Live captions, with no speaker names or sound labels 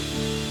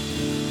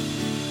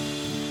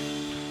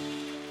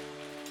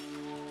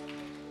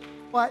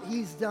what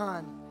he's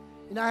done.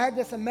 You know, I had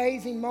this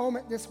amazing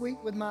moment this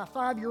week with my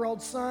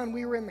 5-year-old son.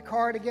 We were in the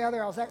car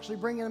together. I was actually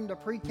bringing him to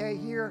pre-K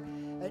here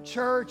at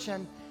church,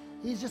 and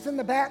he's just in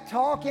the back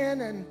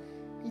talking, and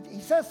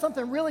he says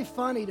something really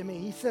funny to me.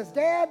 He says,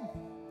 "Dad,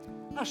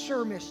 I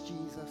sure miss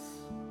Jesus."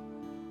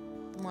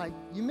 I'm like,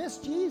 "You miss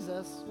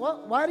Jesus?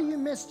 What? Why do you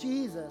miss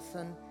Jesus?"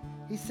 And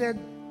he said,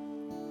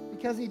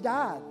 "Because he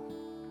died."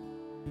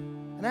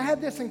 And I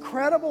had this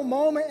incredible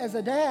moment as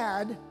a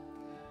dad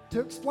to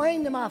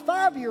explain to my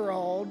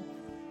 5-year-old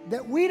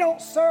that we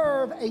don't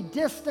serve a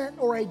distant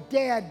or a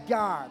dead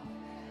God.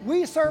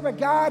 We serve a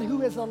God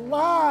who is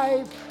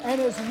alive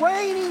and is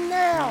reigning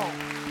now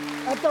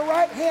at the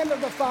right hand of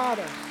the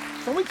Father.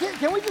 So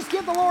can we just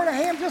give the Lord a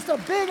hand, just a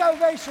big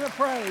ovation of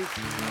praise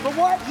for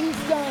what he's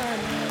done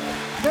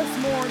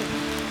this morning.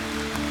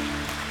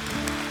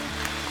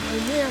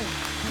 Amen.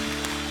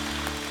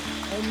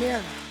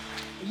 Amen.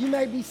 You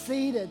may be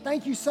seated.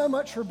 Thank you so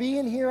much for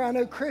being here. I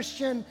know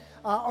Christian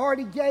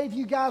already gave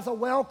you guys a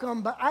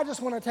welcome, but I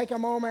just want to take a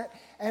moment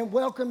and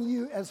welcome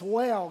you as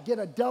well. Get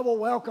a double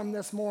welcome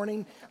this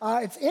morning.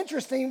 It's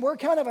interesting. We're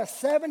kind of a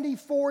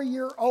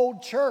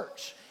 74-year-old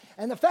church.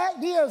 And the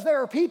fact is,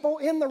 there are people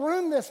in the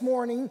room this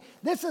morning.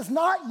 This is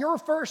not your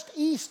first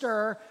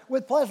Easter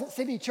with Pleasant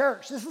City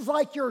Church. This is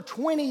like your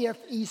 20th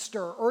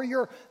Easter or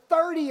your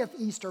 30th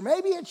Easter.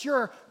 Maybe it's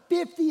your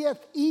 50th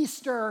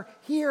Easter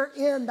here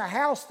in the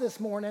house this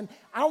morning.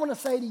 I want to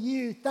say to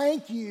you,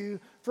 thank you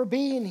for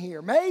being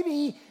here.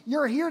 Maybe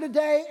you're here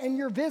today and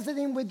you're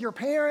visiting with your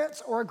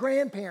parents or a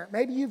grandparent.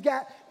 Maybe you've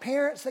got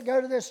parents that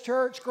go to this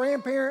church,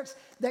 grandparents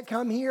that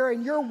come here,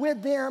 and you're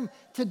with them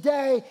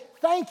today.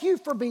 Thank you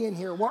for being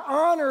here. We're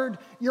honored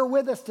you're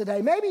with us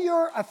today. Maybe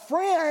you're a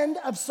friend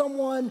of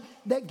someone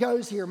that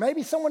goes here.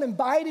 Maybe someone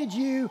invited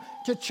you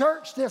to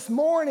church this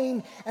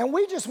morning, and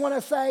we just want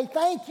to say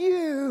thank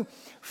you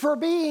for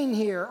being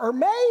here. Or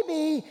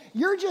maybe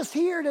you're just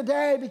here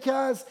today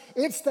because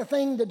it's the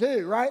thing to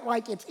do, right?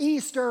 Like it's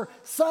Easter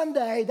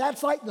Sunday.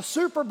 That's like the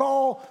Super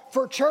Bowl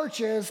for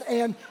churches,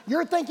 and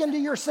you're thinking to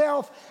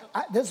yourself,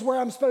 this is where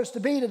I'm supposed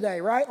to be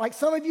today, right? Like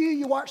some of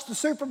you watch the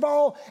Super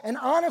Bowl, and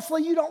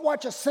honestly, you don't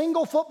watch a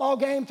single football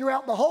game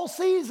throughout the whole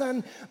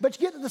season, but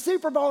you get to the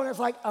Super Bowl, and it's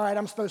like, all right,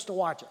 I'm supposed to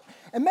watch it.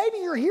 And maybe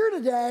you're here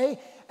today,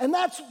 and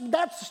that's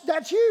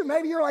you.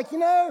 Maybe you're like,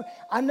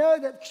 I know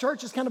that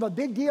church is kind of a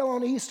big deal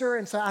on Easter,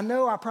 and so I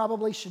know I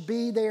probably should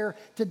be there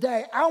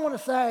today. I want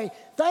to say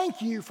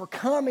thank you for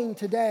coming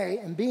today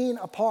and being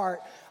a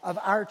part of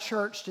our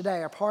church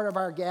today, a part of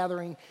our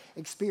gathering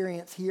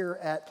experience here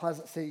at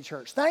Pleasant City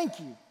Church. Thank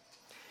you.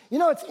 You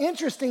know, it's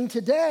interesting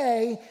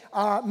today,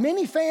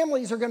 many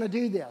families are going to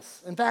do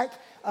this. In fact,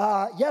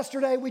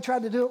 yesterday we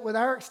tried to do it with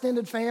our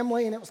extended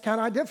family, and it was kind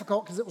of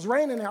difficult because it was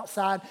raining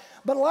outside.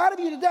 But a lot of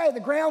you today,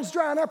 the ground's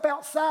drying up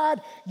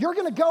outside. You're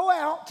going to go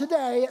out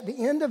today at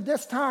the end of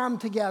this time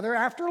together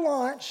after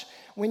lunch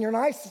when you're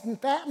nice and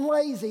fat and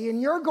lazy,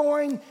 and you're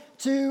going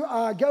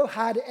to go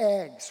hide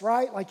eggs,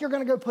 right? Like you're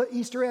going to go put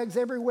Easter eggs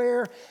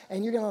everywhere,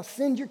 and you're going to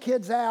send your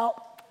kids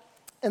out,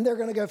 and they're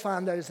going to go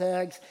find those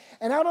eggs.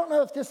 And I don't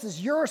know if this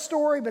is your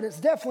story, but it's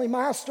definitely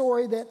my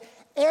story that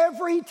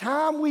every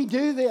time we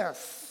do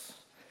this,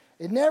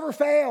 it never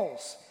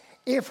fails.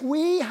 If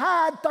we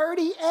hide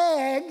 30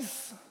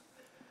 eggs,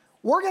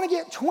 we're going to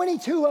get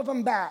 22 of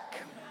them back.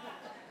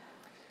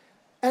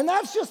 And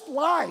that's just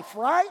life,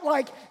 right?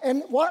 Like,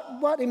 and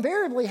what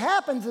invariably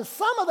happens is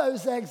some of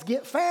those eggs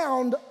get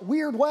found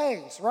weird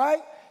ways,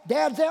 right?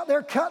 Dad's out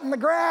there cutting the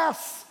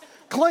grass,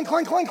 clink,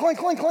 clink, clink, clink,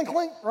 clink, clink,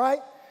 clink, right?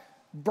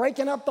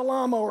 Breaking up the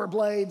lawnmower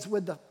blades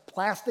with the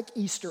plastic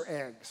Easter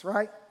eggs,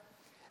 right?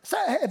 So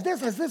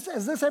has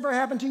this ever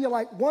happened to you?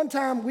 Like one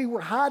time we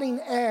were hiding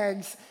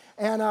eggs,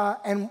 and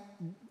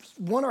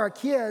one of our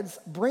kids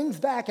brings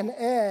back an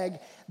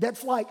egg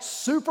that's like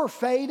super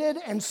faded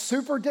and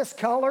super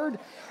discolored,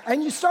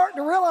 and you start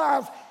to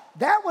realize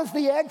that was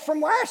the egg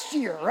from last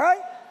year, right?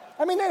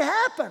 I mean, it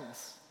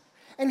happens.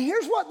 And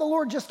here's what the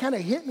Lord just kind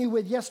of hit me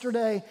with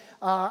yesterday.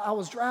 I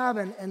was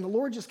driving, and the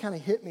Lord just kind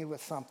of hit me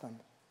with something.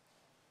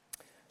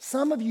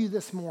 Some of you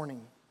this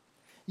morning,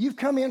 you've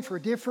come in for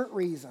different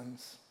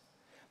reasons.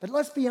 But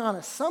let's be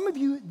honest, some of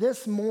you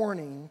this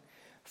morning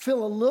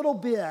feel a little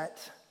bit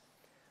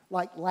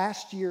like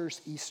last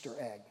year's Easter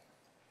egg.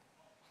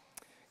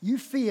 You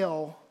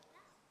feel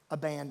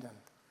abandoned.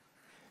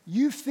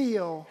 You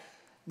feel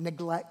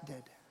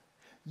neglected.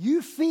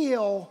 You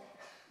feel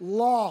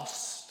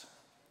lost.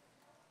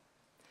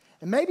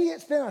 And maybe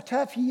it's been a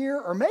tough year,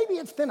 or maybe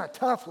it's been a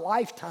tough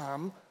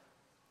lifetime.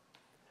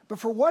 But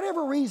for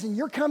whatever reason,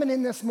 you're coming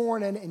in this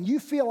morning and you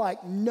feel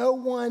like no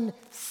one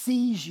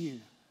sees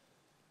you.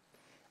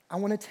 I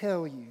want to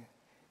tell you,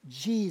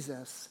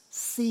 Jesus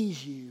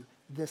sees you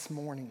this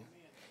morning.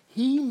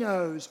 He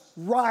knows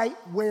right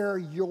where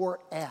you're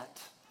at.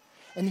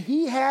 And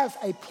he has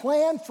a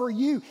plan for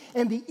you.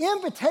 And the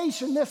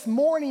invitation this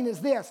morning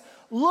is this: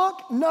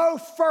 look no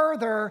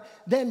further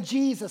than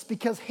Jesus,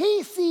 because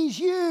he sees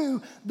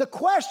you. The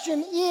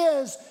question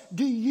is,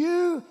 do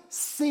you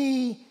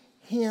see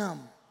him?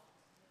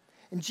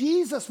 And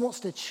Jesus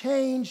wants to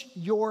change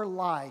your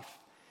life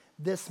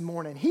this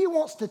morning. He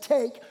wants to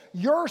take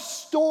your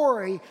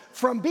story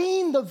from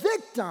being the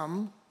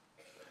victim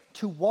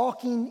to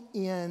walking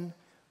in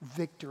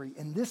victory.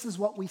 And this is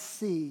what we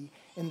see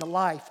in the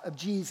life of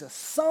Jesus.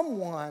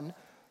 Someone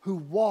who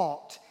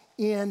walked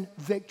in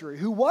victory,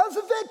 who was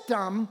a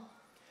victim,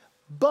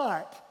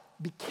 but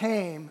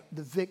became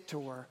the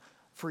victor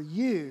for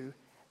you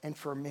and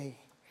for me.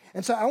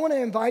 And so I want to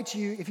invite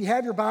you, if you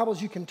have your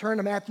Bibles, you can turn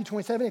to Matthew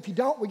 27. If you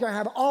don't, we're going to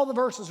have all the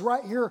verses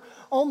right here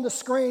on the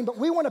screen. But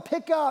we want to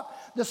pick up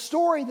the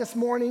story this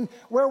morning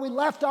where we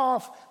left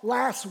off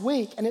last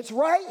week. And it's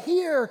right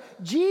here.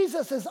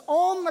 Jesus is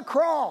on the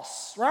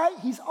cross, right?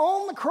 He's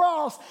on the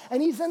cross,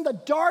 and he's in the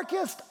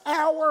darkest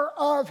hour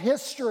of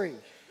history.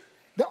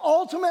 The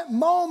ultimate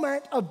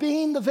moment of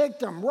being the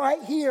victim,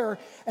 right here.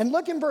 And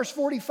look in verse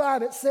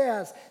 45, it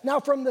says, "Now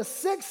from the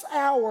 6th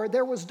hour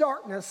there was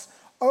darkness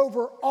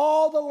over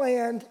all the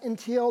land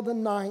until the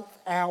 9th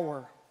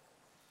hour.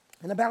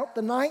 And about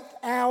the 9th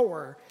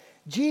hour,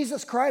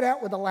 Jesus cried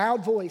out with a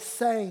loud voice,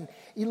 saying,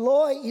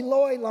 Eloi,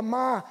 Eloi,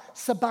 lama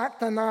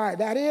sabachthani."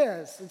 That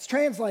is, it's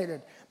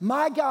translated,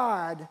 my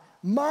God,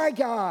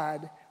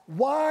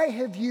 why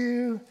have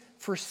you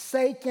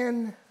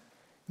forsaken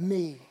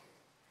me?"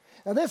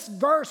 Now this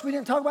verse, we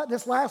didn't talk about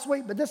this last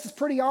week, but this is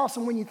pretty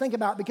awesome when you think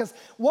about it, because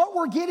what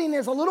we're getting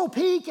is a little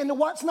peek into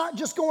what's not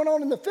just going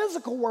on in the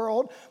physical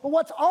world, but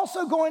what's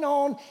also going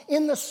on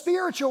in the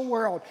spiritual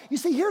world. You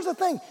see, here's the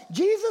thing.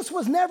 Jesus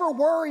was never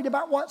worried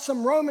about what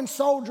some Roman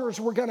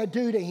soldiers were going to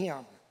do to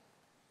him.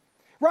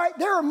 Right?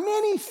 There are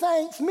many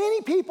saints,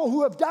 many people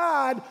who have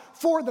died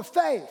for the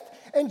faith.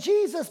 And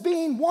Jesus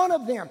being one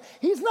of them.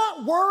 He's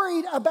not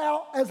worried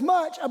as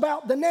much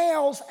about the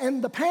nails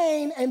and the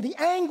pain and the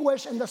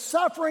anguish and the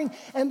suffering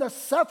and the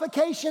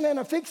suffocation and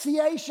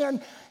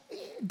asphyxiation.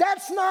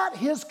 That's not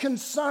his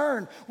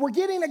concern. We're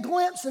getting a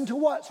glimpse into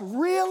what's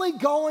really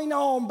going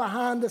on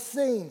behind the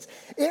scenes.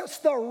 It's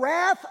the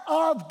wrath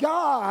of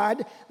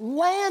God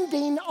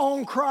landing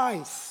on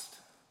Christ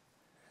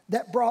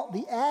that brought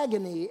the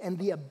agony and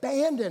the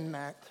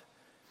abandonment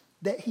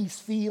that he's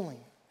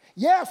feeling.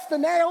 Yes, the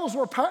nails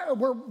were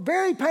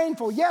very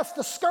painful. Yes,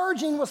 the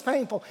scourging was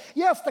painful.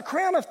 Yes, the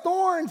crown of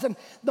thorns and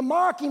the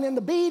mocking and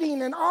the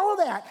beating and all of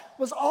that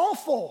was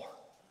awful.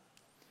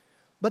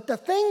 But the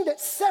thing that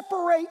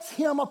separates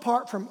him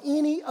apart from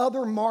any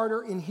other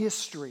martyr in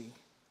history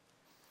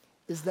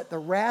is that the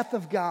wrath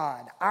of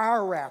God,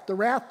 our wrath, the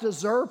wrath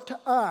deserved to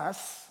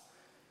us,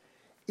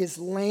 is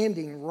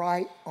landing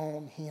right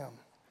on him.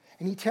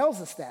 And he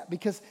tells us that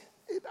because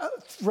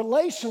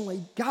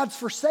relationally, God's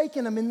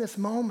forsaken him in this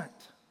moment.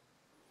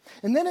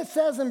 And then it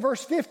says in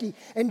verse 50,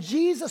 "And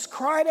Jesus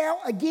cried out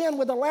again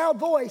with a loud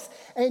voice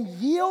and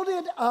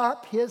yielded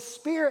up his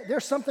spirit."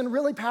 There's something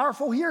really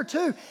powerful here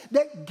too,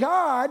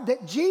 that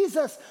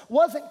Jesus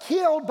wasn't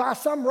killed by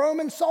some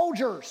Roman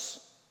soldiers.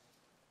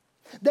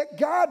 That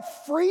God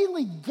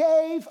freely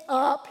gave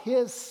up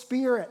his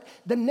spirit.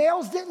 The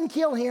nails didn't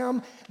kill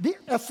him.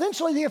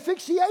 Essentially, the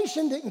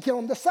asphyxiation didn't kill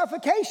him. The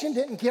suffocation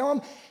didn't kill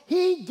him.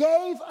 He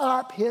gave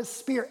up his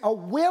spirit, a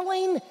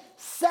willing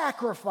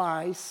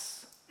sacrifice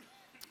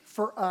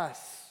for us.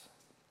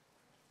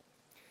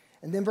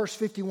 And then verse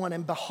 51,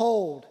 "And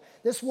behold,"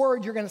 this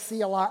word you're going to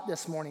see a lot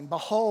this morning.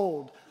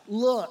 Behold,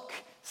 look,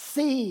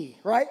 see,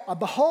 right?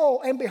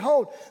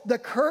 Behold, the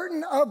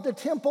curtain of the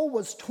temple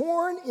was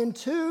torn in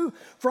two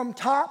from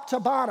top to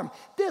bottom.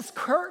 This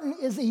curtain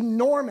is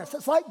enormous.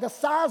 It's like the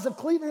size of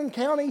Cleveland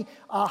County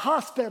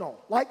Hospital,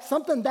 like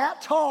something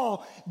that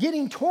tall,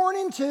 getting torn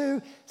in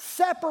two,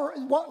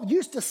 what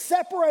used to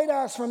separate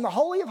us from the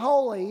Holy of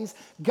Holies,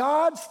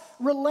 God's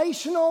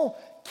relational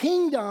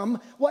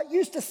kingdom. What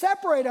used to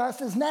separate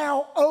us is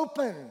now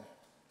open.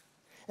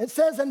 It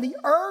says, "And the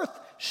earth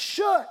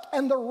shook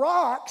and the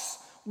rocks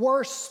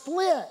were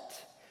split.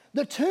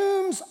 The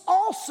tombs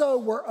also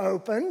were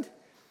opened,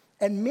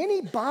 and many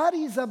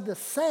bodies of the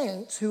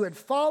saints who had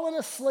fallen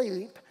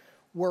asleep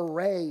were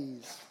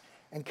raised.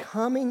 And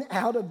coming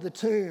out of the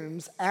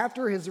tombs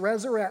after his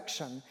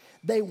resurrection,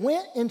 they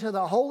went into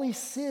the holy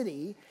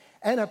city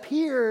and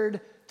appeared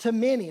to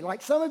many."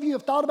 Like some of you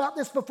have thought about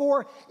this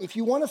before. If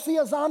you want to see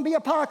a zombie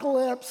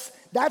apocalypse,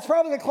 that's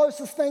probably the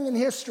closest thing in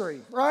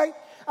history, right?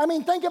 I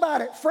mean, think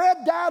about it.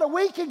 Fred died a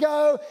week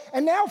ago,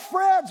 and now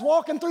Fred's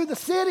walking through the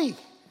city.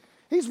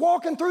 He's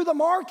walking through the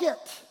market.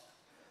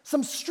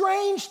 Some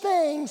strange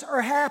things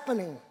are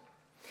happening.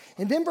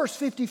 And then verse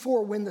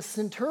 54, "When the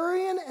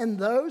centurion and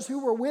those who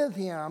were with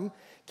him,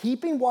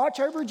 keeping watch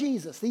over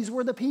Jesus," these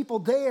were the people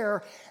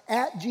there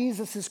at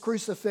Jesus'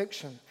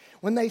 crucifixion,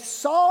 "when they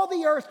saw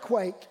the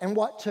earthquake and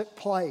what took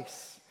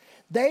place,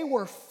 they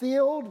were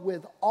filled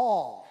with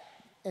awe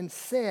and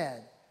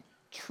said,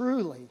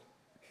 'Truly,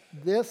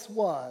 this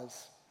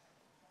was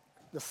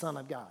the Son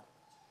of God.'"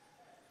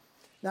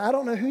 Now, I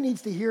don't know who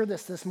needs to hear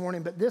this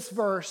morning, but this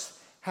verse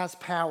has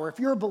power. If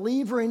you're a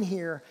believer in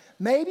here,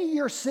 maybe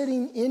you're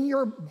sitting in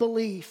your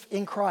belief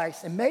in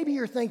Christ, and maybe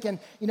you're thinking,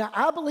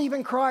 I believe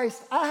in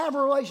Christ, I have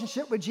a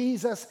relationship with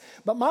Jesus,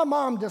 but my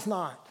mom does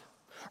not.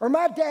 Or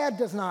my dad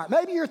does not.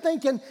 Maybe you're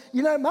thinking,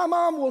 my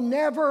mom will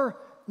never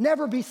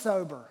be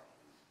sober.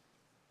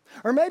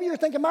 Or maybe you're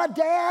thinking, my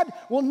dad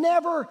will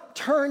never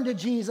turn to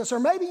Jesus. Or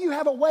maybe you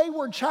have a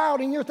wayward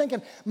child and you're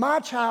thinking, my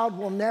child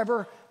will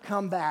never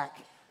come back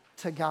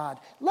to God.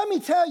 Let me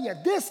tell you,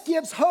 this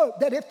gives hope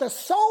that if the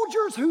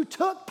soldiers who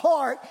took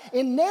part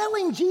in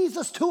nailing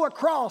Jesus to a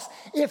cross,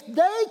 if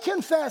they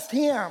confessed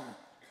him,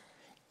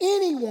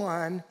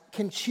 anyone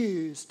can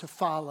choose to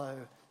follow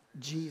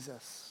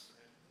Jesus.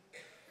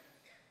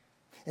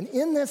 And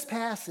in this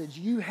passage,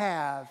 you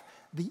have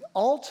the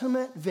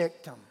ultimate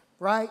victim,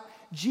 right?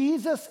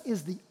 Jesus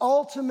is the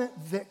ultimate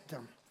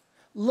victim.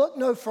 Look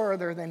no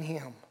further than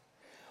him.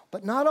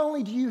 But not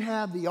only do you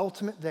have the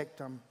ultimate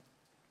victim,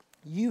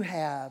 you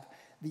have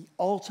the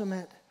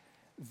ultimate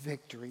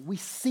victory. We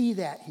see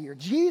that here.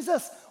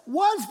 Jesus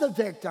was the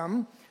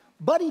victim,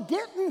 but he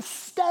didn't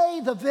stay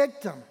the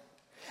victim.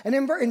 And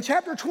in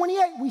chapter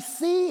 28, we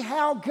see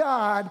how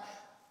God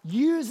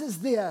uses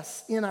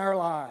this in our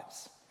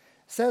lives.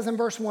 It says in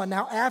verse 1,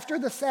 now after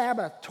the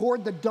Sabbath,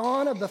 toward the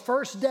dawn of the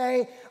first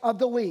day of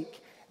the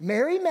week,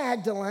 Mary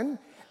Magdalene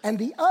and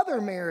the other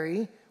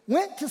Mary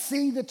went to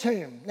see the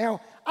tomb.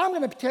 Now, I'm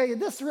going to tell you,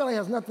 this really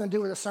has nothing to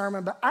do with the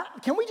sermon, but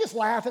can we just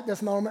laugh at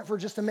this moment for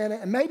just a minute?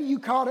 And maybe you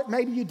caught it,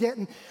 maybe you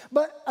didn't.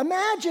 But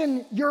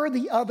imagine you're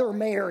the other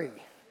Mary,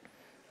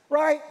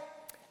 right?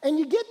 And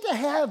you get to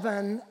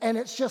heaven, and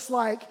it's just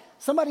like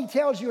somebody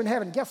tells you in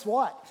heaven, guess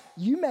what?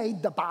 You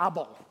made the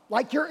Bible.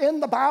 Like you're in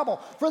the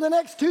Bible. For the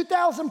next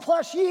 2,000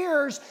 plus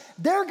years,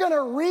 they're going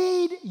to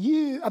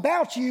read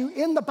about you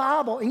in the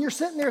Bible. And you're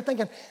sitting there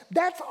thinking,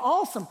 that's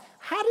awesome.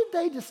 How did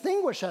they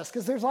distinguish us?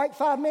 Because there's like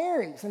 5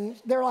 Marys. And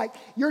they're like,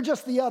 you're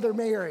just the other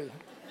Mary.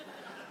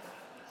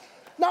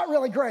 Not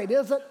really great,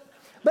 is it?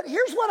 But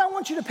here's what I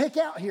want you to pick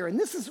out here. And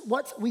this is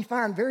what we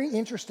find very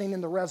interesting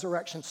in the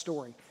resurrection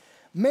story.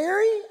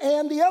 Mary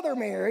and the other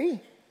Mary,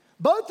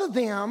 both of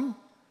them,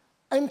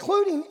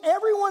 including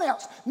everyone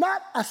else,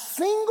 not a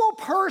single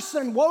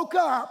person woke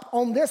up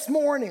on this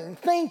morning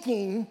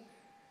thinking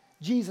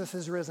Jesus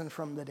has risen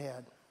from the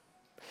dead.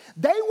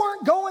 They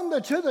weren't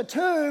going to the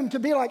tomb to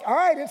be like, all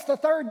right, it's the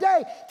 3rd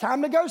day.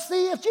 Time to go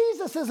see if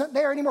Jesus isn't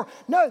there anymore.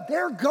 No,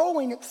 they're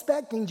going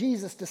expecting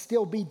Jesus to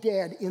still be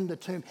dead in the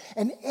tomb.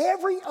 And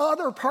every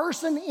other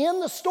person in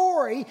the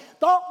story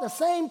thought the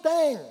same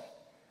thing.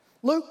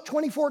 Luke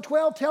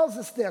 24:12 tells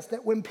us this,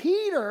 that when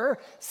Peter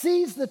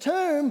sees the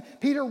tomb,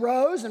 Peter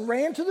rose and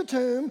ran to the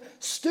tomb.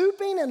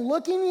 Stooping and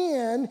looking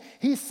in,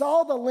 he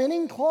saw the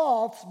linen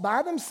cloths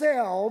by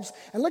themselves.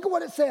 And look at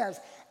what it says.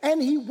 And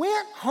he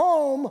went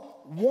home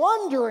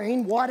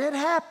wondering what had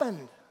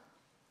happened.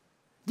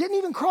 Didn't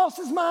even cross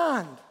his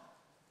mind.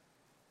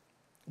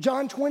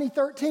 John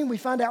 20:13, we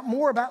find out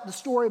more about the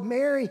story of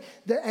Mary.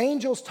 The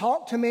angels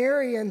talk to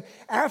Mary, and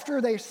after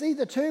they see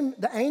the tomb,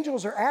 the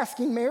angels are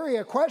asking Mary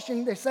a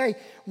question. They say,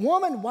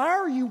 woman, why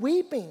are you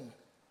weeping?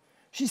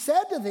 She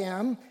said to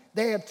them,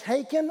 they have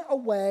taken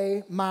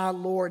away my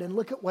Lord. And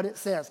look at what it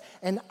says.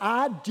 And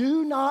I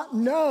do not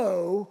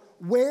know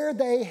where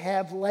they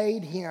have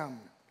laid him.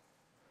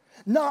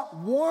 Not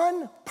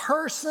one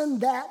person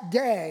that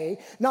day,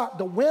 not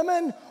the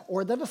women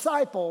or the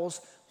disciples,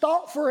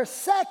 thought for a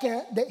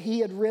second that he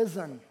had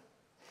risen.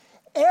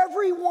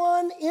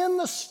 Everyone in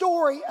the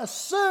story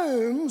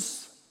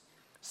assumes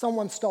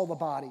someone stole the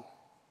body.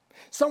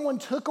 Someone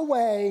took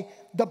away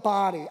the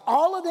body.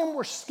 All of them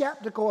were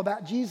skeptical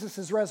about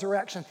Jesus'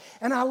 resurrection.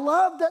 And I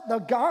love that the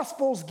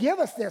Gospels give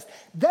us this.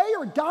 They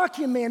are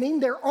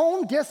documenting their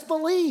own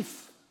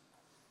disbelief.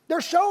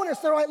 They're showing us,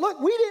 they're like, look,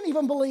 we didn't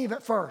even believe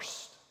at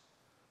first.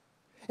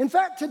 In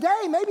fact,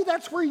 today, maybe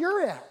that's where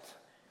you're at.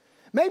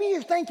 Maybe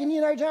you're thinking,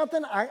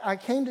 Jonathan, I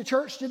came to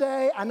church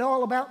today. I know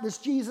all about this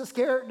Jesus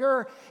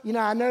character.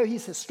 I know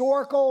he's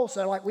historical,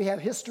 so like we have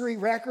history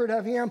record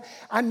of him.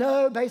 I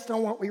know based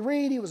on what we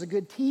read, he was a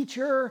good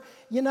teacher.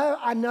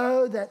 I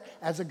know that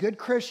as a good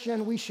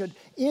Christian, we should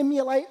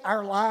emulate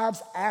our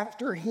lives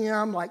after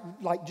him,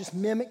 like just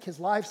mimic his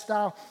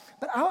lifestyle.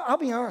 But I'll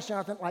be honest,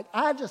 Jonathan,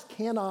 I just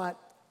cannot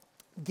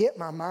get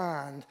my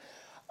mind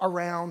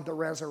around the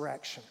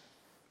resurrection.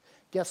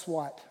 Guess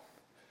what?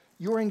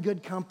 You're in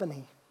good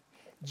company.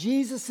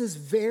 Jesus'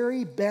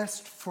 very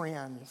best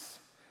friends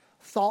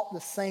thought the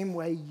same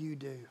way you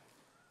do.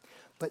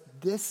 But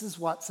this is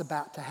what's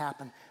about to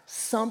happen.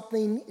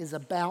 Something is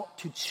about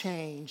to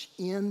change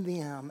in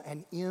them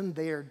and in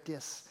their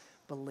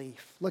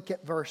disbelief. Look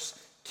at verse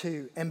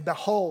 2. And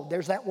behold,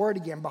 there's that word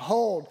again.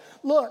 Behold,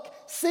 look,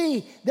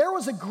 see, there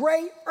was a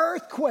great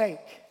earthquake.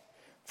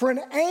 For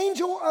an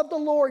angel of the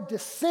Lord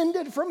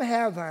descended from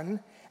heaven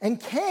and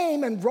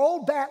came and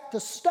rolled back the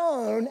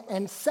stone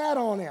and sat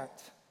on it.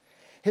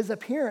 His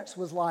appearance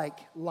was like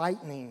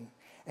lightning,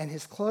 and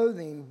his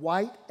clothing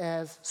white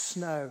as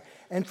snow.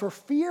 And for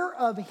fear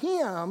of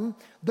him,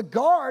 the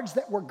guards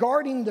that were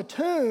guarding the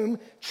tomb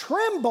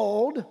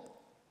trembled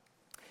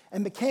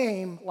and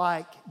became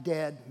like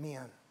dead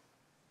men.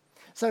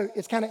 So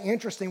it's kind of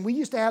interesting. We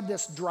used to have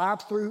this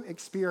drive-through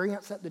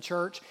experience at the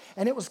church,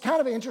 and it was kind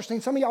of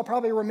interesting. Some of y'all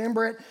probably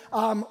remember it.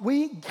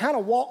 We kind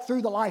of walked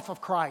through the life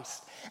of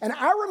Christ. And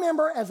I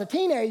remember as a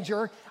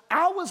teenager,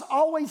 I was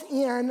always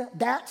in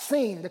that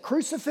scene, the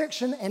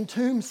crucifixion and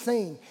tomb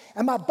scene.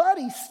 And my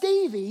buddy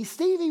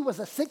Stevie was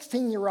a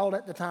 16-year-old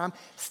at the time.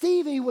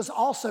 Stevie was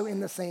also in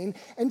the scene,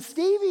 and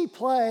Stevie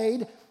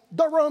played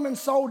the Roman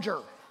soldier.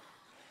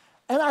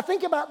 And I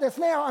think about this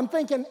now, I'm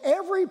thinking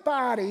every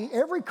car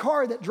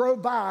that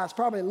drove by is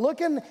probably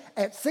looking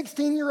at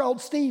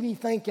 16-year-old Stevie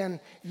thinking,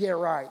 yeah,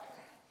 right.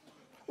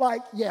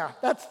 Like, yeah,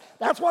 that's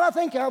what I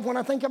think of when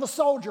I think of a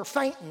soldier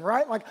fainting,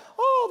 right? Like,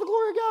 oh, the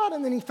glory of God,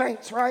 and then he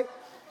faints, right?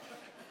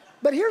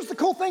 But here's the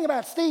cool thing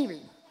about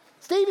Stevie.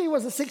 Stevie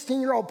was a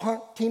 16-year-old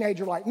punk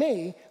teenager like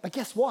me, but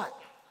guess what?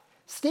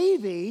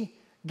 Stevie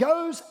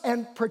goes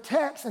and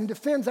protects and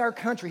defends our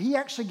country. He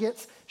actually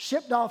gets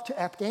shipped off to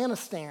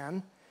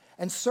Afghanistan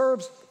and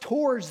serves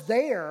tours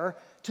there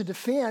to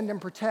defend and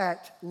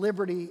protect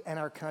liberty and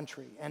our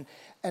country. And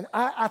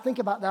I think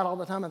about that all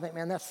the time. I think,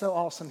 man, that's so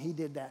awesome he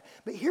did that.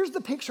 But here's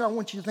the picture I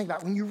want you to think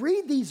about. When you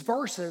read these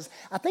verses,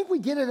 I think we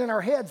get it in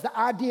our heads, the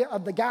idea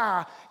of the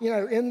guy,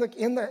 in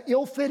the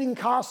ill-fitting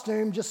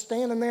costume, just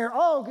standing there,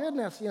 oh,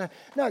 goodness,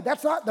 No,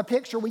 that's not the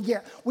picture we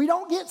get. We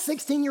don't get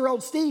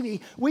 16-year-old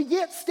Stevie. We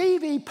get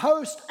Stevie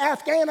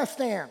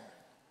post-Afghanistan.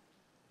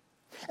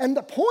 And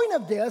the point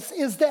of this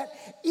is that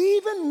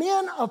even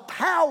men of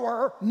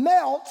power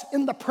melt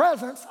in the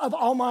presence of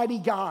Almighty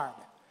God.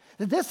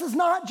 This is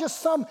not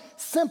just some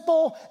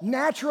simple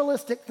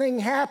naturalistic thing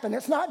happen.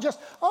 It's not just,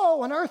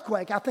 oh, an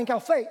earthquake, I think I'll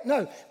faint.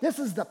 No, this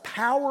is the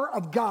power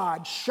of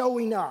God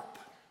showing up.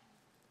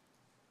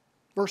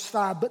 Verse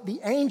 5, but the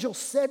angel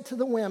said to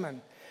the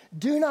women,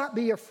 do not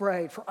be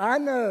afraid, for I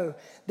know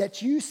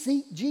that you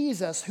seek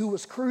Jesus who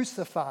was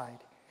crucified.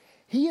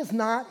 He is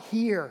not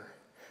here.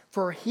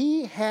 For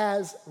he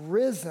has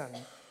risen,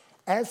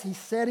 as he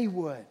said he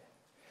would.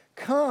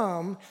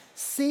 Come,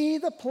 see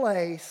the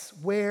place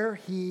where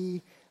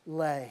he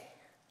lay.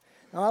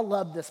 Now, I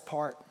love this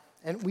part,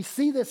 and we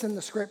see this in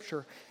the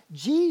scripture.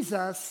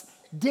 Jesus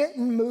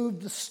didn't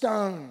move the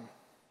stone.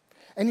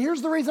 And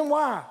here's the reason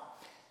why.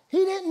 He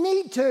didn't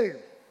need to,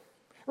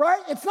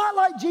 right? It's not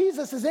like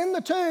Jesus is in the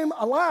tomb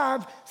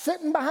alive,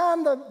 sitting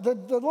behind the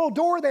little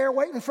door there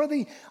waiting for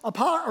the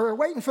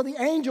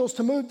angels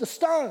to move the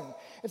stone.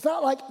 It's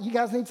not like, you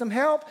guys need some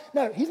help.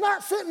 No, he's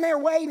not sitting there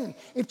waiting.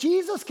 If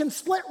Jesus can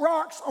split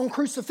rocks on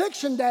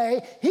crucifixion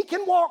day, he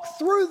can walk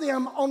through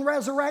them on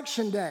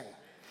resurrection day.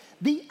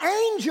 The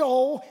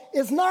angel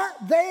is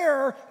not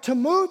there to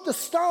move the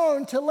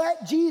stone to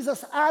let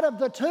Jesus out of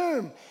the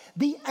tomb.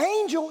 The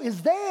angel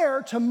is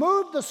there to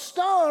move the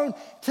stone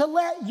to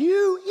let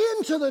you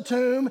into the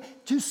tomb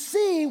to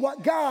see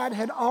what God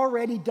had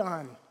already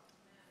done.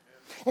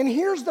 And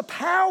here's the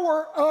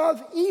power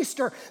of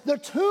Easter. The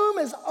tomb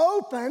is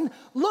open.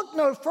 Look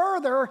no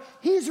further.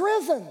 He's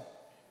risen.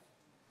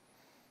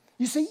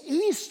 You see,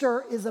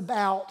 Easter is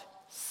about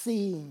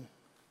seeing.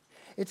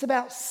 It's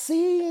about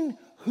seeing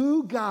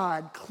who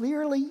God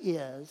clearly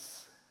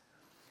is.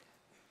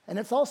 And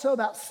it's also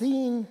about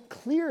seeing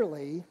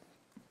clearly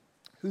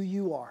who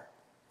you are.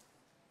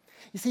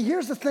 You see,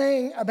 here's the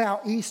thing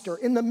about Easter.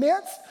 In the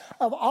midst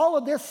of all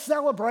of this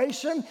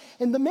celebration,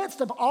 in the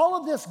midst of all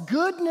of this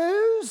good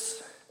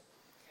news,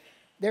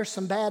 there's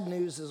some bad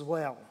news as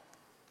well.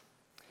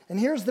 And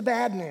here's the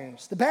bad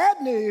news. The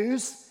bad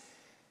news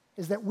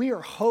is that we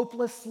are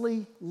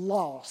hopelessly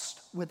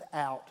lost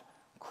without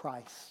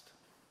Christ.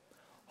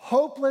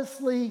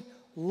 Hopelessly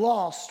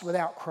lost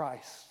without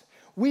Christ.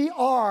 We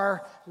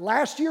are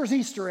last year's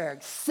Easter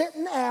egg,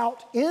 sitting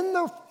out in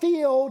the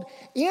field,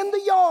 in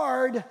the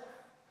yard,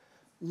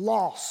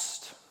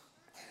 lost.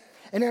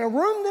 And in a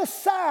room this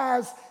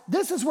size,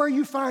 this is where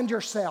you find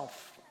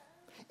yourself.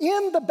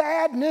 In the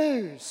bad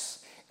news.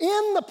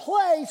 In the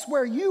place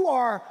where you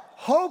are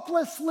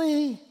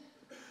hopelessly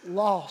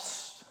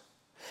lost.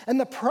 And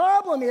the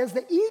problem is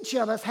that each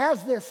of us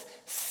has this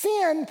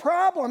sin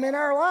problem in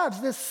our lives,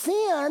 this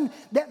sin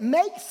that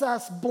makes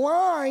us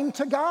blind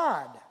to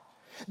God.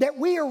 That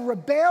we are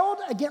rebelled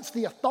against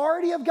the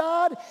authority of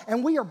God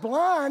and we are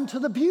blind to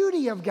the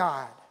beauty of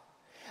God.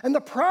 And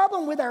the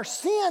problem with our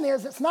sin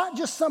is it's not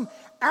just some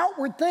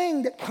outward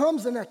thing that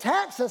comes and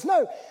attacks us.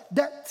 No,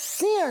 that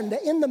sin,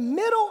 that in the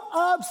middle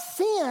of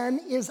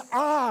sin is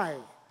I.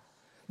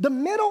 The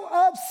middle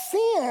of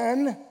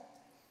sin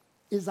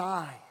is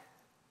I.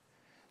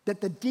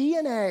 That the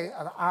DNA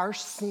of our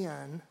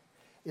sin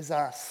is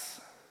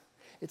us.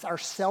 It's our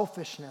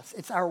selfishness.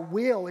 It's our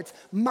will. It's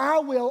my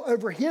will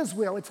over his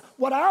will. It's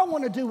what I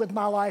want to do with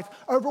my life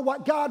over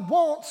what God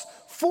wants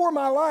for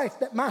my life.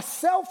 That my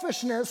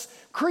selfishness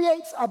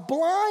creates a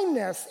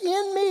blindness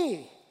in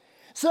me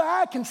so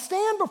I can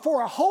stand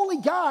before a holy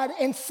God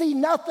and see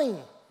nothing.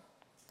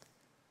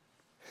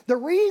 The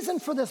reason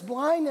for this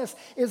blindness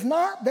is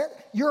not that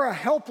you're a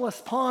helpless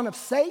pawn of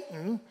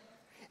Satan.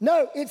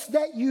 No, it's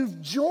that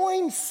you've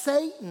joined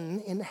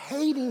Satan in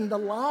hating the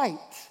light.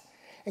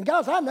 And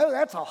guys, I know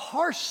that's a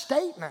harsh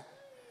statement,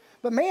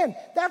 But man,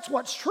 that's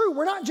what's true.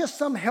 We're not just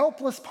some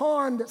helpless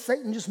pawn that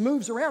Satan just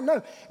moves around.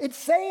 No, it's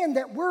saying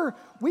that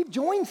we've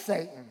joined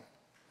Satan.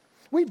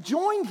 We've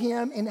joined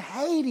him in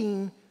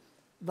hating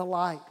the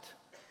light.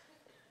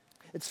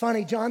 It's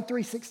funny, John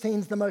 3:16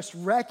 is the most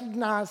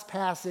recognized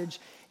passage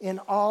in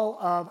all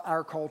of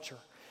our culture.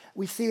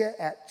 We see it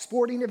at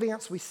sporting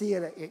events, we see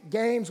it at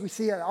games, we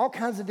see it at all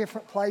kinds of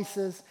different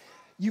places.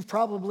 You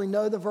probably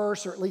know the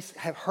verse or at least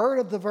have heard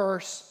of the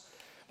verse.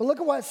 But look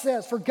at what it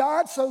says. For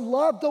God so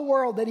loved the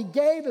world that he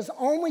gave his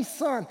only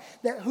son,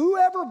 that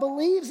whoever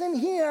believes in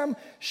him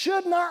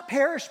should not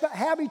perish but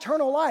have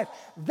eternal life.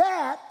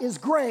 That is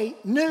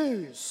great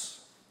news.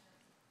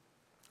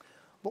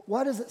 But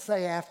what does it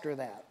say after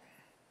that?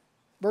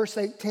 Verse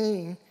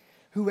 18,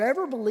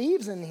 whoever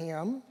believes in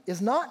him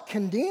is not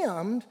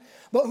condemned,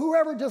 but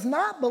whoever does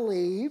not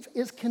believe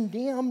is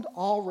condemned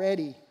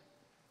already,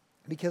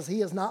 because he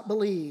has not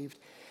believed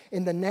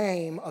in the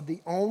name of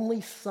the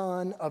only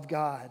Son of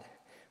God.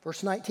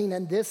 Verse 19,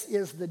 and this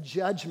is the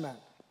judgment.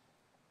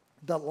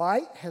 The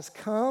light has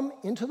come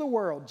into the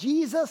world.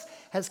 Jesus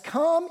has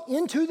come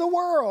into the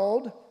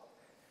world,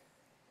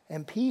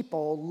 and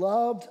people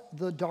loved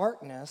the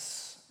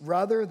darkness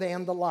rather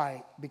than the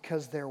light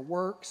because their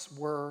works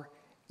were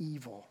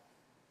evil.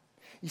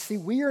 You see,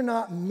 we are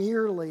not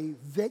merely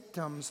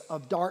victims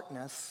of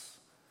darkness.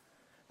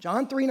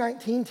 John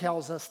 3:19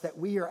 tells us that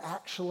we are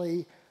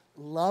actually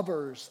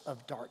lovers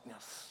of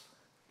darkness.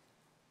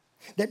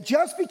 That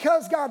just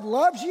because God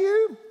loves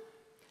you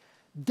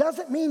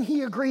doesn't mean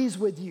he agrees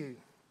with you.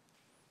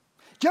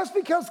 Just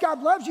because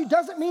God loves you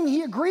doesn't mean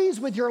he agrees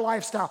with your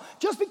lifestyle.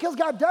 Just because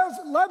God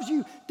loves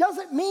you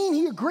doesn't mean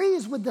he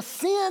agrees with the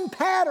sin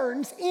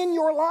patterns in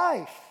your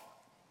life.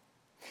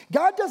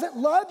 God doesn't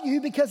love you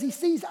because he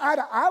sees eye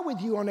to eye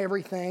with you on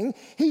everything.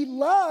 He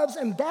loves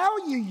and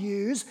values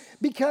you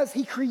because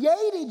he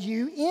created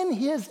you in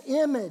his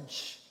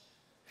image.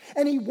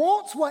 And he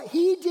wants what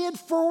he did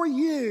for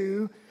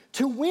you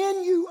to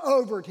win you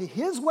over to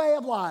his way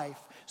of life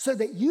so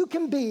that you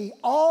can be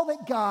all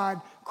that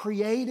God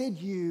created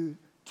you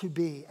to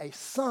be, a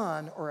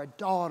son or a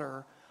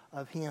daughter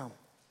of him.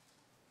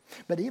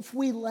 But if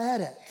we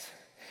let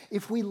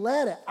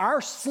it,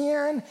 our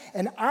sin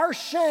and our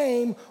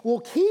shame will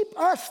keep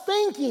us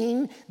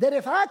thinking that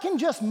if I can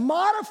just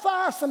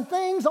modify some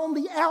things on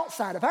the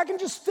outside, if I can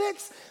just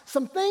fix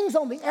some things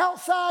on the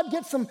outside,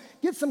 get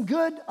some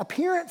good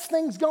appearance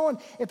things going,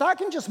 if I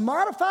can just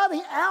modify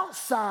the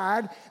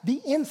outside,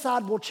 the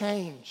inside will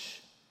change.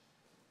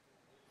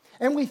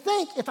 And we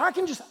think if I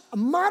can just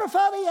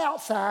modify the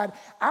outside,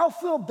 I'll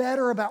feel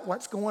better about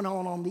what's going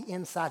on the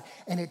inside.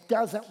 And it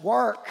doesn't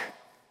work.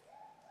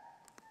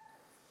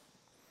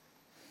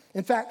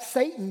 In fact,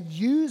 Satan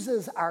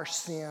uses our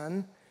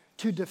sin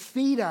to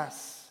defeat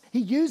us.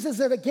 He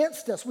uses it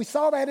against us. We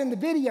saw that in the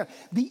video.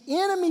 The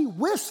enemy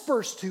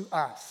whispers to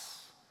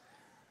us,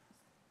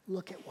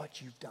 look at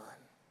what you've done.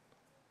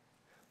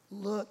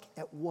 Look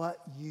at what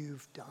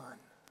you've done.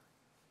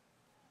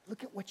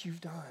 Look at what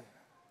you've done.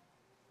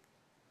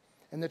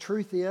 And the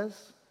truth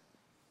is,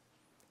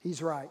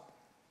 he's right.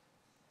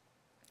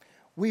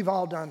 We've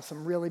all done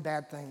some really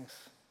bad things.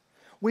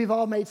 We've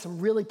all made some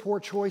really poor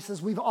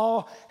choices. We've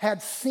all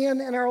had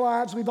sin in our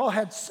lives. We've all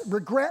had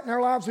regret in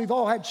our lives. We've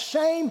all had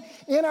shame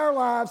in our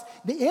lives.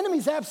 The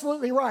enemy's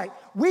absolutely right.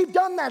 We've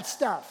done that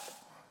stuff.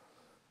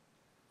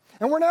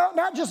 And we're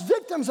not just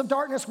victims of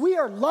darkness, we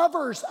are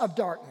lovers of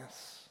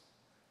darkness.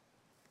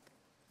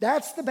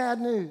 That's the bad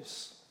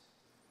news.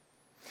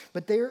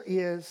 But there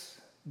is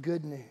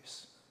good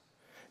news.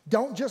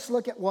 Don't just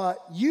look at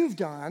what you've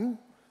done.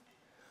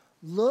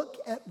 Look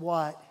at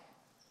what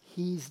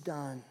he's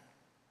done.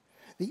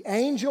 The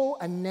angel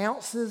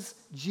announces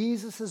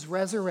Jesus'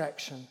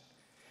 resurrection.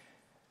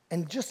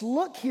 And just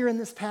look here in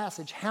this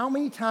passage how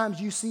many times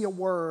you see a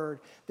word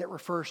that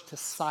refers to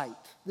sight.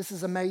 This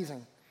is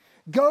amazing.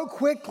 Go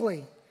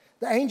quickly.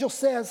 The angel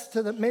says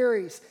to the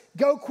Marys,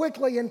 go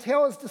quickly and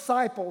tell his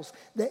disciples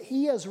that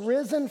he has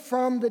risen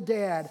from the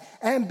dead.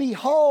 And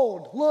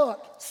behold,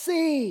 look,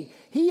 see,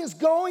 he is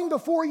going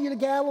before you to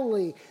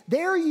Galilee.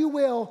 There you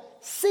will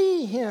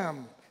see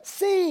him.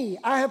 See,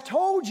 I have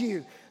told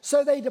you.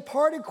 So they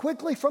departed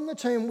quickly from the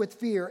tomb with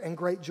fear and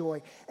great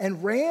joy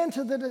and ran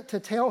to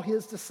tell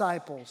his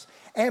disciples.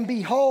 And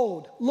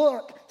behold,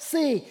 look,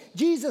 see,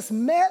 Jesus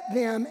met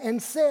them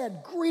and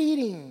said,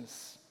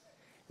 greetings.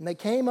 And they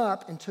came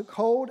up and took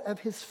hold of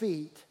his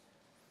feet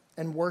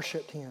and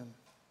worshiped him.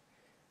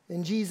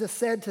 Then Jesus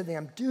said to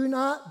them, do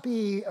not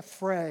be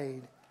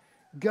afraid.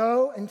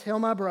 Go and tell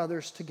my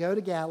brothers to go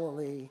to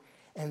Galilee,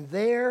 and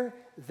there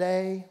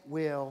they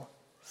will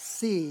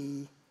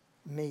see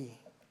me.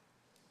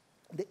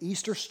 The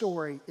Easter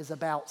story is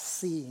about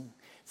seeing.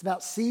 It's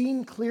about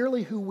seeing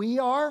clearly who we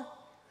are,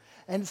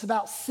 and it's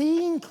about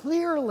seeing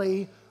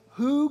clearly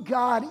who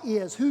God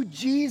is, who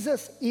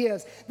Jesus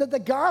is. That the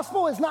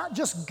gospel is not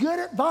just good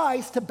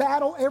advice to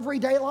battle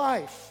everyday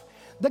life.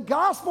 The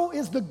gospel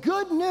is the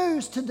good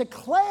news to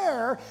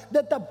declare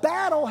that the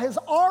battle has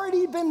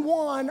already been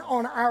won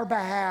on our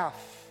behalf.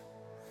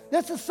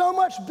 This is so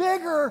much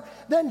bigger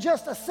than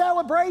just a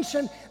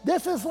celebration.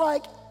 This is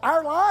like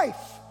our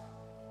life.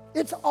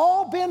 It's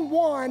all been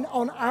won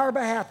on our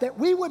behalf, that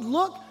we would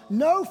look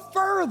no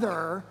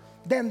further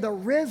than the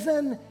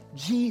risen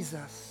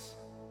Jesus.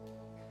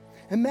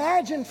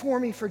 Imagine for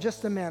me for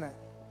just a minute,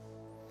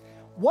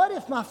 what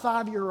if my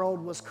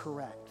 5-year-old was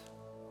correct?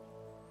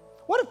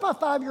 What if my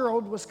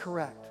 5-year-old was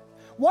correct?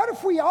 What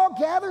if we all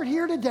gathered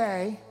here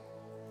today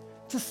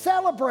to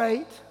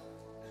celebrate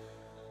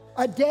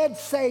a dead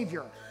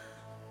Savior?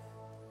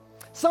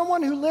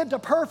 Someone who lived a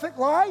perfect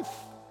life,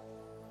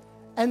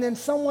 and then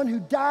someone who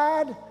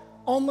died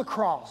on the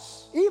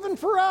cross, even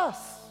for us.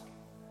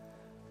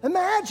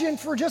 Imagine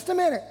for just a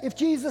minute if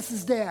Jesus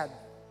is dead,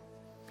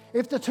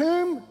 if the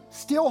tomb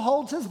still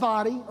holds his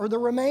body or the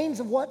remains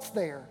of what's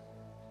there.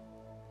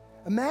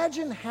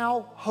 Imagine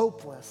how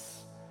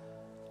hopeless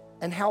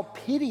and how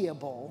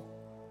pitiable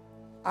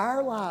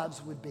our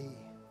lives would be,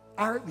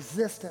 our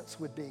existence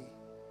would be.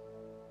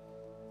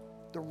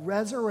 The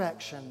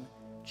resurrection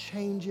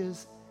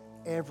changes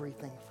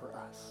everything for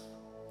us.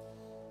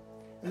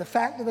 And the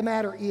fact of the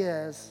matter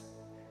is,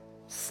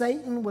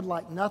 Satan would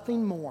like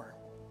nothing more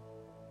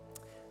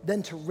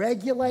than to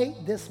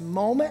regulate this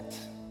moment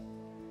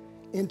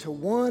into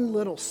one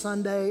little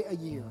Sunday a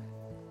year.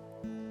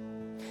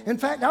 In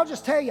fact, I'll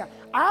just tell you,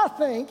 I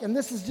think, and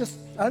this is just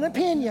an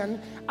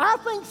opinion, I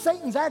think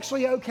Satan's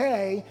actually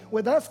okay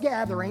with us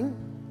gathering,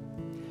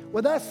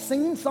 with us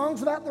singing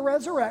songs about the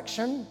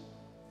resurrection,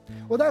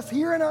 with us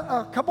hearing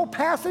a couple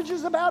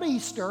passages about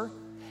Easter,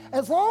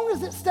 as long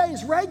as it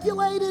stays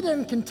regulated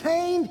and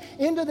contained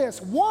into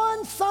this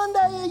one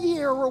Sunday a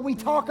year where we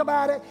talk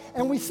about it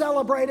and we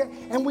celebrate it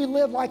and we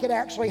live like it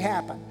actually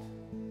happened.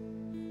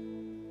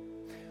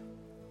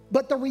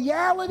 But the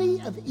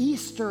reality of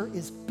Easter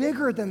is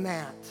bigger than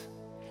that.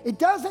 It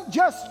doesn't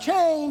just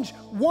change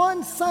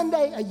one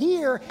Sunday a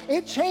year,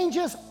 it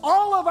changes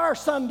all of our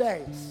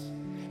Sundays.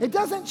 It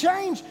doesn't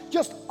change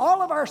just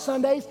all of our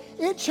Sundays,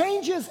 it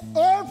changes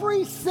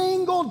every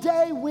single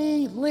day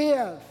we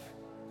live.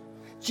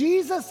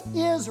 Jesus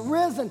is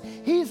risen.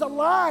 He's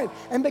alive.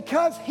 And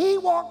because he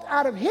walked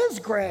out of his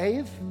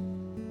grave,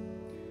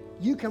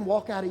 you can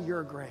walk out of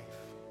your grave.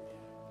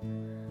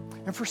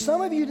 And for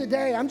some of you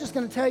today, I'm just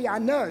going to tell you, I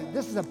know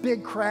this is a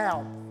big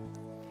crowd.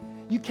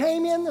 You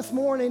came in this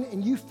morning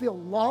and you feel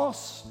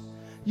lost.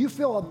 You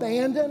feel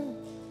abandoned.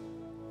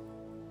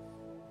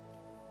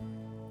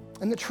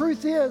 And the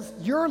truth is,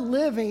 you're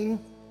living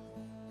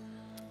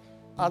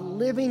a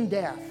living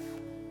death.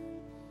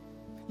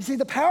 You see,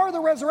 the power of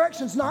the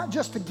resurrection is not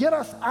just to get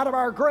us out of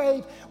our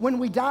grave when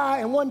we die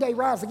and one day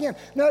rise again.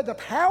 No, the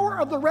power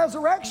of the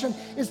resurrection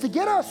is to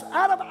get us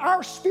out of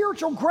our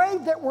spiritual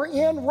grave that we're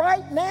in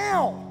right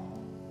now.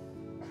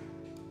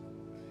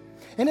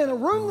 And in a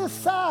room this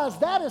size,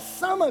 that is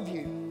some of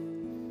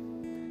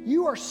you.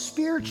 You are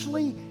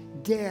spiritually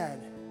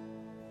dead.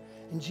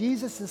 And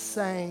Jesus is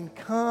saying,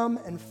 come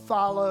and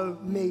follow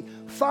me.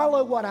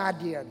 Follow what I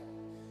did.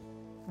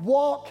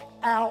 Walk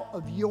out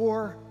of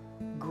your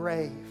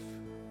grave.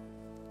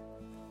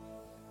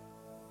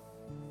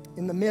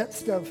 In the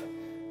midst of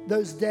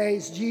those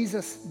days,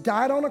 Jesus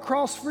died on a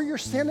cross for your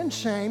sin and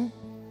shame.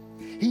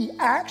 He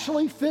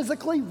actually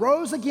physically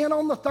rose again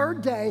on the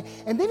third day,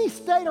 and then he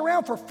stayed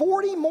around for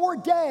 40 more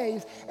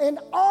days, and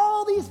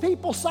all these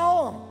people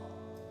saw him.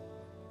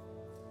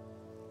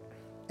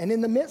 And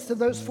in the midst of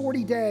those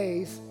 40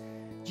 days,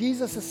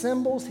 Jesus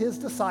assembles his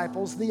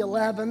disciples, the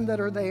 11 that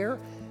are there,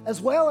 as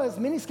well as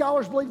many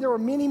scholars believe there were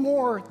many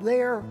more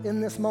there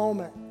in this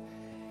moment.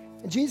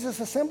 And Jesus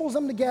assembles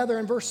them together.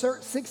 In verse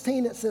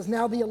 16, it says,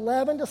 now the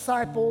 11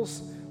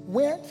 disciples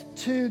went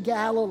to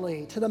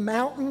Galilee, to the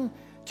mountain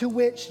to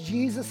which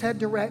Jesus had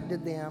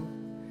directed them.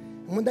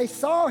 And when they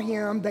saw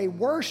him, they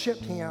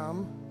worshiped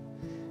him.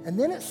 And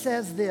then it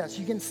says this,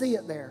 you can see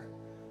it there.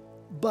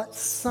 But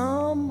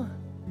some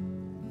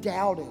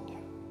doubted.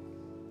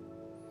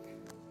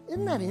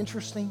 Isn't that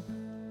interesting?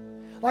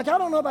 Like, I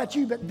don't know about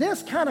you, but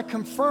this kind of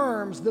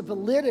confirms the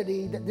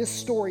validity that this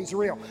story is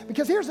real.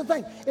 Because here's the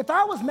thing. If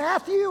I was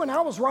Matthew and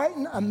I was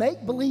writing a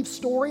make-believe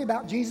story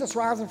about Jesus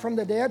rising from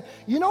the dead,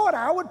 you know what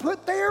I would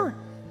put there?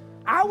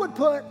 I would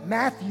put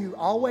Matthew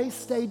always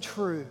stayed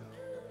true,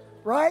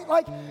 right?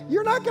 Like,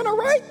 you're not going to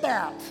write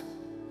that.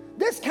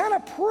 This kind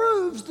of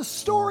proves the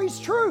story's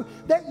true,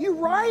 that you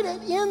write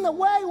it in the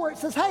way where it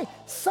says, hey,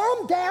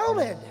 some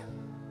doubted.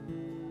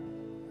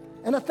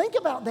 And I think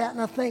about that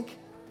and I think,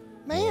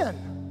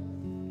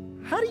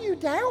 man, how do you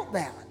doubt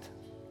that?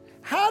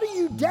 How do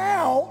you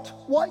doubt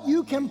what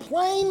you can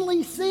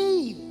plainly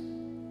see?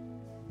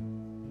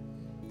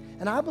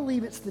 And I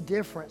believe it's the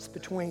difference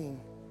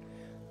between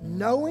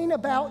knowing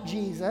about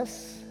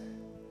Jesus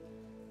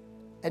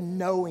and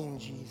knowing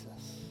Jesus.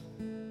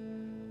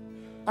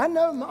 I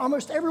know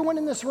almost everyone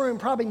in this room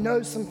probably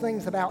knows some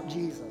things about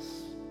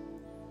Jesus.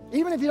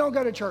 Even if you don't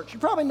go to church, you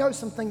probably know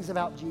some things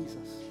about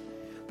Jesus.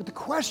 But the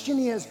question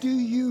is, do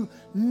you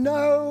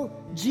know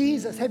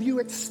Jesus? Have you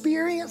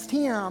experienced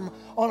him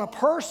on a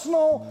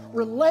personal,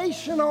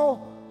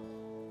 relational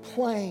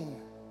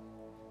plane?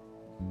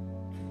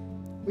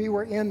 We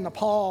were in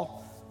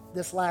Nepal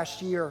this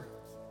last year,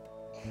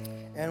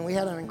 and we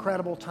had an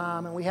incredible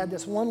time, and we had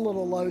this one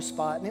little low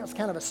spot, and it was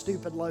kind of a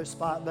stupid low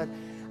spot, but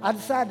I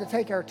decided to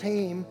take our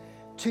team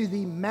to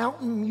the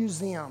Mountain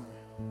Museum,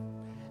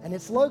 and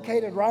it's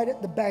located right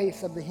at the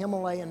base of the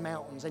Himalayan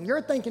mountains. And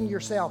you're thinking to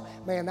yourself,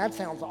 man, that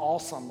sounds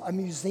awesome. A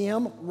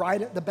museum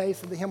right at the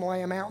base of the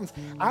Himalayan mountains.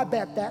 I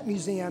bet that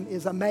museum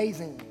is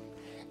amazing.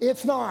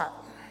 It's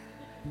not.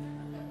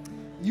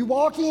 You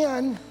walk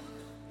in,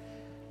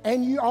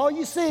 and all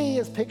you see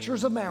is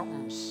pictures of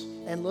mountains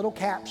and little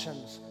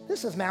captions.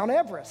 This is Mount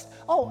Everest.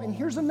 Oh, and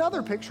here's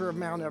another picture of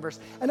Mount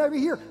Everest. And over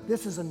here,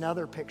 this is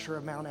another picture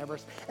of Mount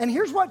Everest. And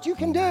here's what you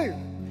can do.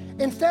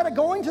 Instead of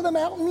going to the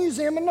Mountain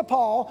Museum in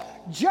Nepal,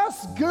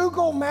 just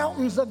Google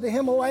mountains of the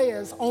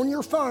Himalayas on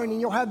your phone and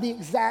you'll have the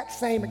exact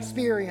same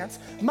experience,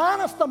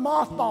 minus the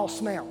mothball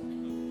smell.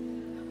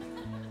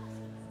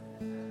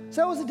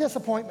 So it was a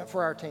disappointment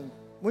for our team.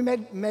 We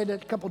made a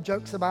couple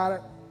jokes about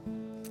it.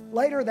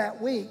 Later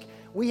that week,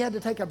 we had to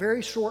take a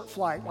very short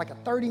flight, like a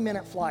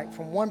 30-minute flight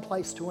from one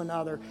place to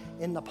another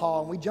in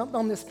Nepal. And we jumped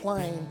on this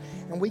plane,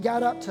 and we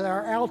got up to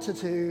our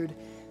altitude,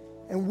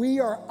 and we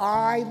are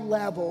eye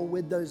level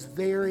with those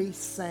very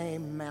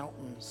same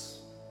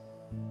mountains.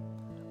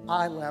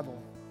 Eye level.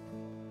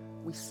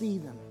 We see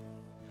them.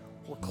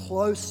 We're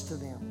close to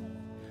them.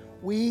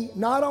 We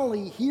not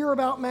only hear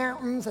about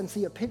mountains and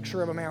see a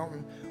picture of a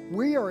mountain,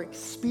 we are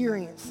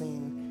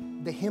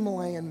experiencing the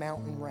Himalayan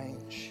mountain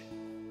range.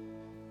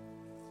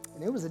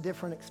 And it was a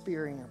different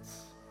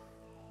experience.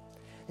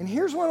 And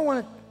here's what I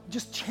want to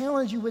just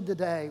challenge you with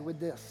today with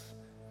this.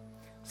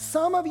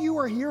 Some of you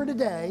are here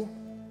today,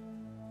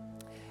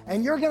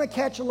 and you're going to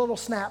catch a little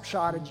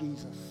snapshot of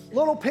Jesus, a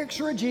little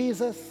picture of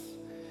Jesus.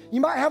 You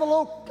might have a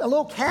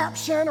little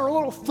caption or a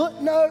little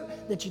footnote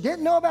that you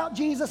didn't know about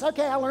Jesus.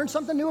 Okay, I learned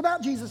something new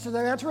about Jesus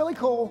today. That's really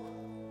cool.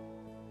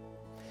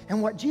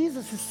 And what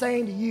Jesus is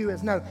saying to you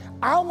is, no,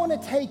 I want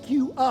to take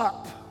you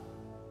up.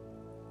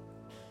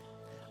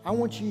 I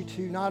want you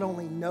to not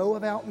only know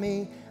about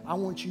me, I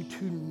want you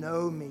to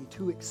know me,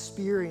 to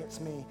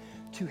experience me,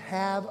 to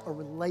have a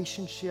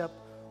relationship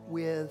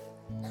with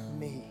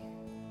me.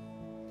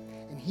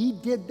 And he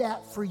did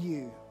that for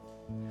you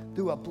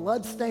through a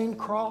bloodstained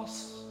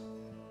cross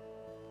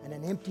and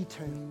an empty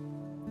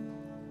tomb.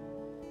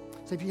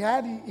 So if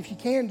you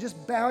can,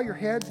 just bow your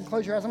heads and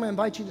close your eyes. I'm going to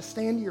invite you to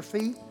stand to your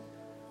feet.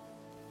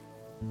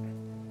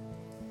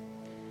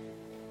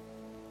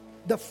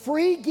 The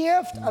free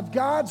gift of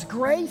God's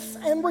grace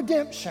and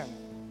redemption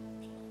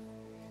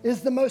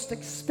is the most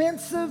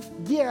expensive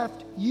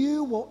gift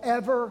you will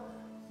ever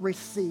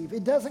receive.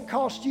 It doesn't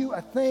cost you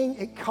a thing.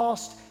 It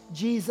cost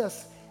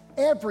Jesus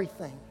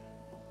everything.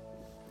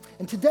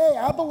 And today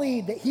I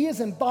believe that he is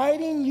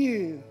inviting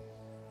you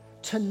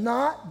to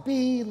not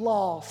be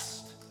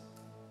lost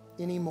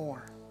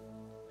anymore.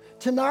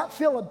 To not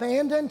feel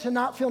abandoned, to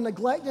not feel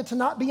neglected, to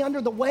not be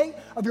under the weight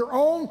of your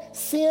own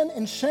sin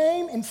and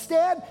shame.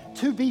 Instead,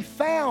 to be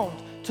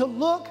found, to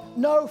look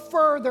no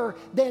further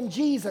than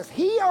Jesus.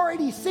 He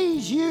already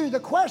sees you. The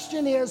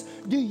question is,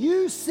 do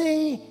you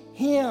see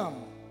him?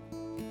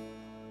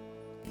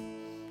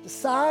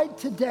 Decide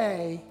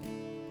today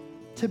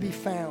to be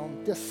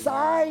found.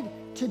 Decide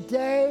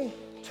today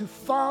to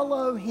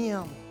follow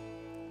him.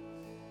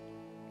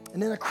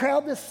 And in a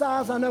crowd this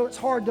size, I know it's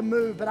hard to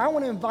move, but I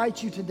want to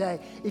invite you today.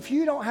 If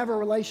you don't have a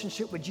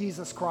relationship with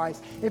Jesus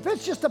Christ, if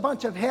it's just a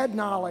bunch of head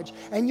knowledge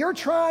and you're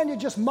trying to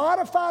just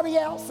modify the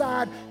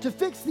outside to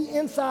fix the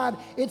inside,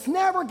 it's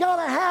never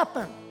going to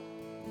happen.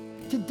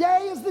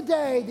 Today is the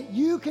day that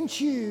you can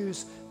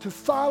choose to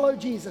follow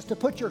Jesus, to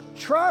put your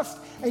trust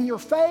and your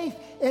faith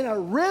in a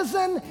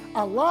risen,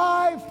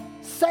 alive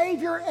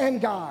Savior and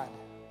God.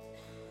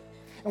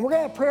 And we're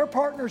going to have prayer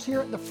partners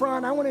here at the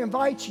front. I want to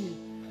invite you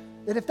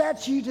that if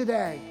that's you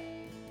today,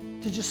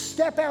 to just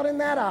step out in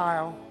that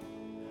aisle,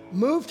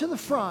 move to the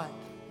front,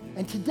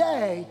 and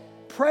today,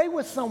 pray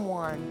with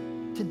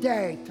someone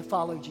today to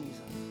follow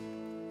Jesus.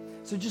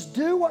 So just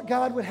do what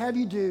God would have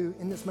you do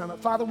in this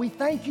moment. Father, we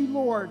thank you,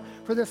 Lord,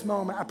 for this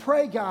moment. I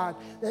pray, God,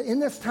 that in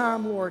this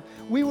time, Lord,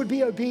 we would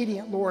be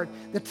obedient, Lord.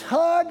 The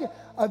tug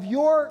of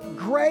your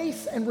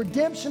grace and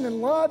redemption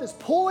and love is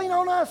pulling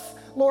on us.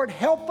 Lord,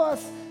 help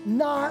us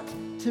not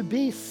to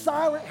be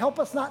silent. Help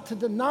us not to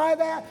deny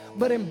that,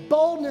 but in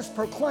boldness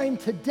proclaim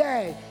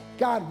today,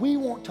 God, we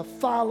want to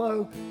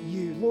follow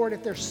you. Lord,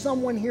 if there's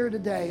someone here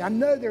today, I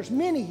know there's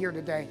many here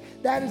today,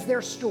 that is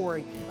their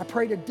story. I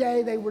pray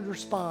today they would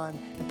respond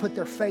and put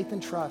their faith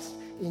and trust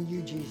in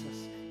you,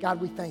 Jesus.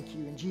 God, we thank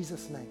you in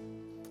Jesus' name.